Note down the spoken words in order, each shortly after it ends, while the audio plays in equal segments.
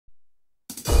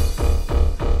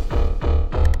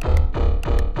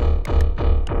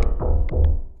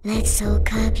Let's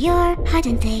soak up your hard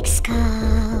and thick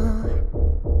skull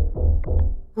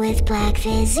with black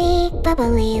fizzy,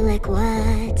 bubbly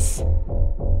liquids.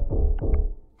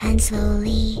 And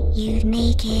slowly you'd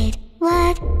make it.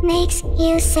 What makes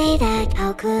you say that?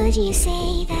 How could you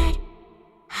say that?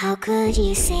 How could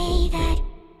you say that?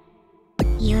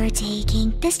 You're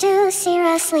taking this too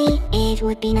seriously. It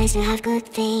would be nice to have good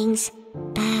things.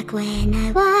 Back when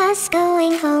I was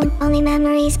going home, only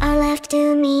memories are left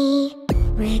to me.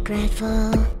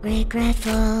 Regretful,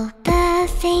 regretful, the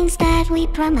things that we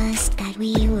promised that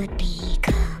we would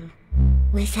become.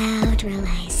 Without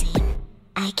realizing,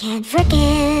 I can't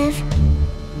forgive,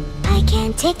 I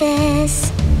can't take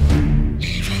this.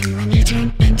 Even when we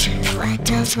turn into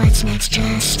adults, what's next?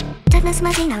 Just darkness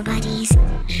smudging our bodies.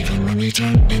 Even when we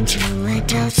turn into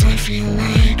adults, I feel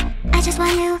like I just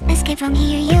want to escape from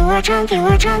here. You are drunk, you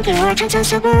are drunk, you are drunk, so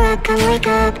sober up, come wake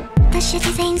up. The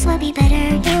shitty things will be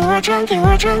better. You are drunk, you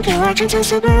are drunk, you are drunk, so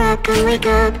sober up, come wake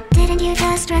up. Didn't you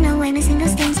just run away missing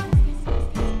those things?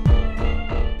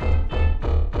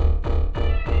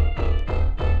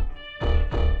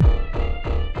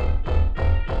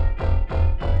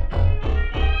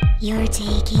 You're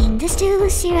taking this too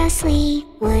seriously.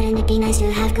 Wouldn't it be nice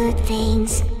to have good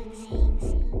things?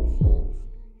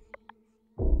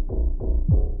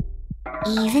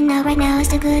 Even though right now is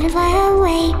too good to fly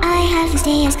away, I have to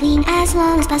stay as clean as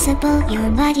long as possible. Your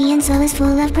body and soul is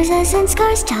full of bruises and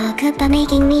scars. Talk about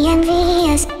making me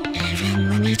envious. Even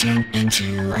when we turn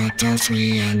into adults,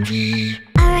 we envy.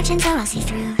 Our actions are all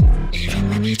see-through. Even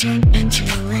when we turn into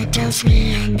adults,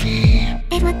 we envy.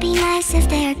 It would be nice if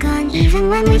they're gone. Even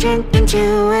when we turn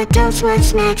into adults,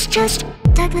 what's next? Just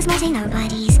darkness melting our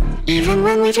bodies. Even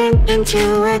when we turn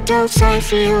into adults, I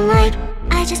feel like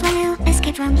I just want to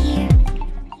escape from here.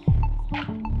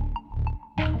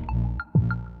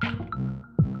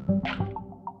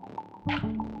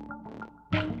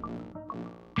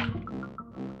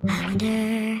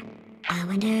 I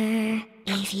wonder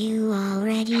if you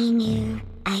already knew.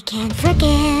 I can't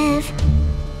forgive,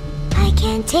 I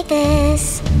can't take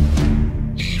this.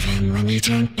 Even when we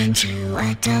turn into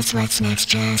adults, what's next?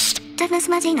 Just darkness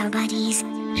smudging our bodies.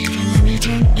 Even when we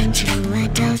turn into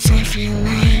adults, I feel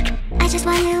like I just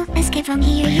want to escape from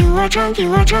here. You are drunk,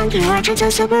 you are drunk, you are drunk, so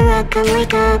sober up, come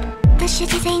wake up. The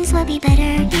shitty things will be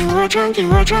better. You are drunk,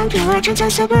 you are drunk, you are drunk, so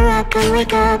sober up, come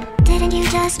wake up. Didn't you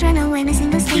just run away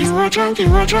missing those things? You are drunk, you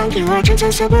are drunk, you are drunk,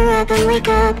 so sober up, come wake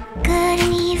up. Good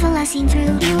and evil are seen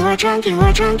through. You are drunk, you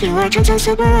are drunk, you are drunk, so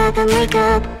sober up, come wake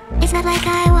up. It's not like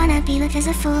I wanna be looked as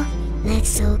a fool. Let's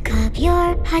soak up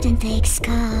your hard and thick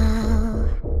skull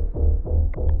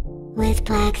with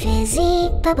black fizzy,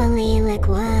 bubbly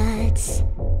liquids.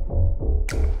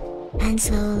 And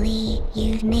slowly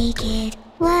you'd make it.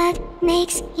 What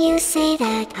makes you say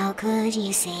that? How could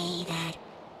you say that?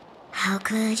 How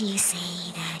could you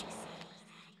say that?